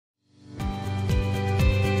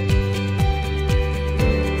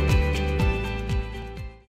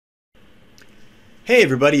Hey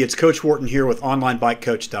everybody, it's Coach Wharton here with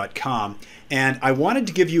OnlineBikeCoach.com, and I wanted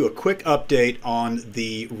to give you a quick update on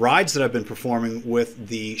the rides that I've been performing with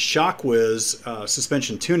the ShockWiz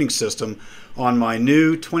Suspension Tuning System on my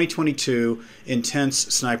new 2022 Intense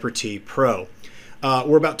Sniper T Pro.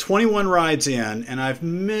 We're about 21 rides in, and I've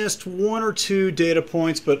missed one or two data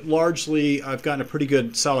points, but largely I've gotten a pretty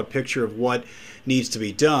good solid picture of what needs to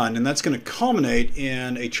be done, and that's going to culminate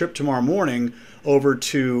in a trip tomorrow morning over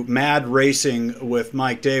to Mad Racing with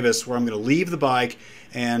Mike Davis, where I'm going to leave the bike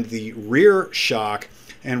and the rear shock,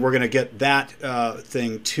 and we're going to get that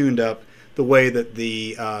thing tuned up the way that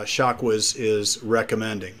the ShockWiz is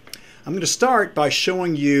recommending. I'm going to start by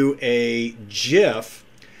showing you a GIF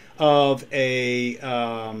of the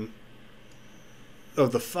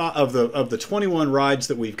 21 rides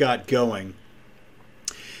that we've got going,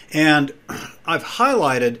 and I've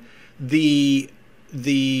highlighted the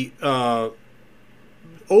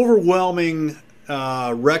overwhelming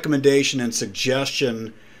recommendation and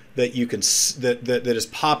suggestion that you can that is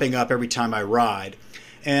popping up every time I ride,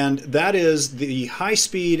 and that is the high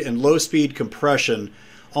speed and low speed compression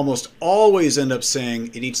almost always end up saying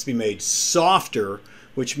it needs to be made softer,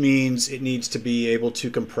 which means it needs to be able to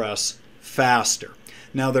compress faster.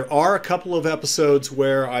 Now, there are a couple of episodes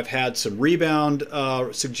where I've had some rebound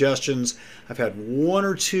suggestions. I've had one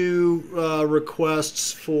or two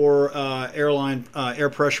requests for air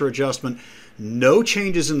pressure adjustment, no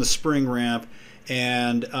changes in the spring ramp,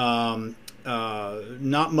 and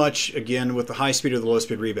not much, again, with the high speed or the low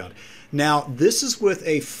speed rebound. Now, this is with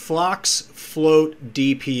a Fox Float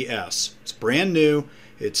DPS. It's brand new.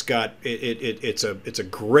 It's got it's a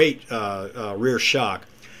great rear shock.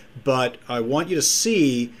 But I want you to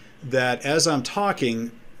see that as I'm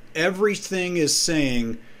talking, everything is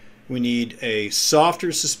saying we need a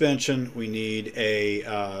softer suspension, we need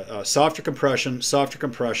a softer compression, softer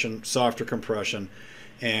compression, softer compression,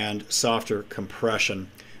 and softer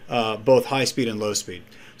compression, both high speed and low speed.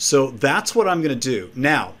 So that's what I'm going to do.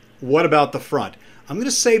 Now, what about the front? I'm going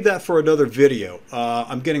to save that for another video.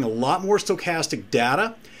 I'm getting a lot more stochastic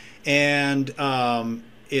data, and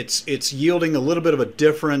it's yielding a little bit of a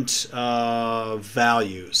different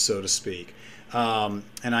value, so to speak. And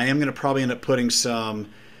I am going to probably end up putting some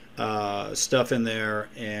stuff in there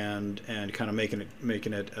and kind of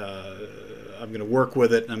making it. I'm going to work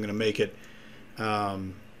with it, and I'm going to make it.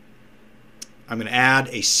 I'm going to add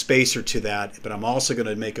a spacer to that, but I'm also going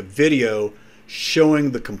to make a video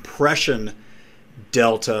showing the compression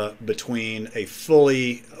delta between a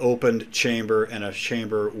fully opened chamber and a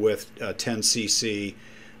chamber with a 10 cc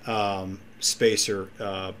spacer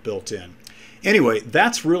built in. Anyway,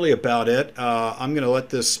 that's really about it. I'm going to let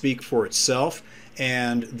this speak for itself,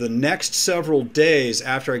 and the next several days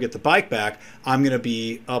after I get the bike back, I'm going to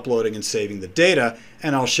be uploading and saving the data,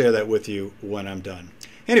 and I'll share that with you when I'm done.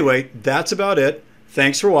 Anyway, that's about it.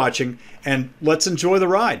 Thanks for watching, and let's enjoy the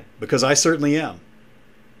ride, because I certainly am.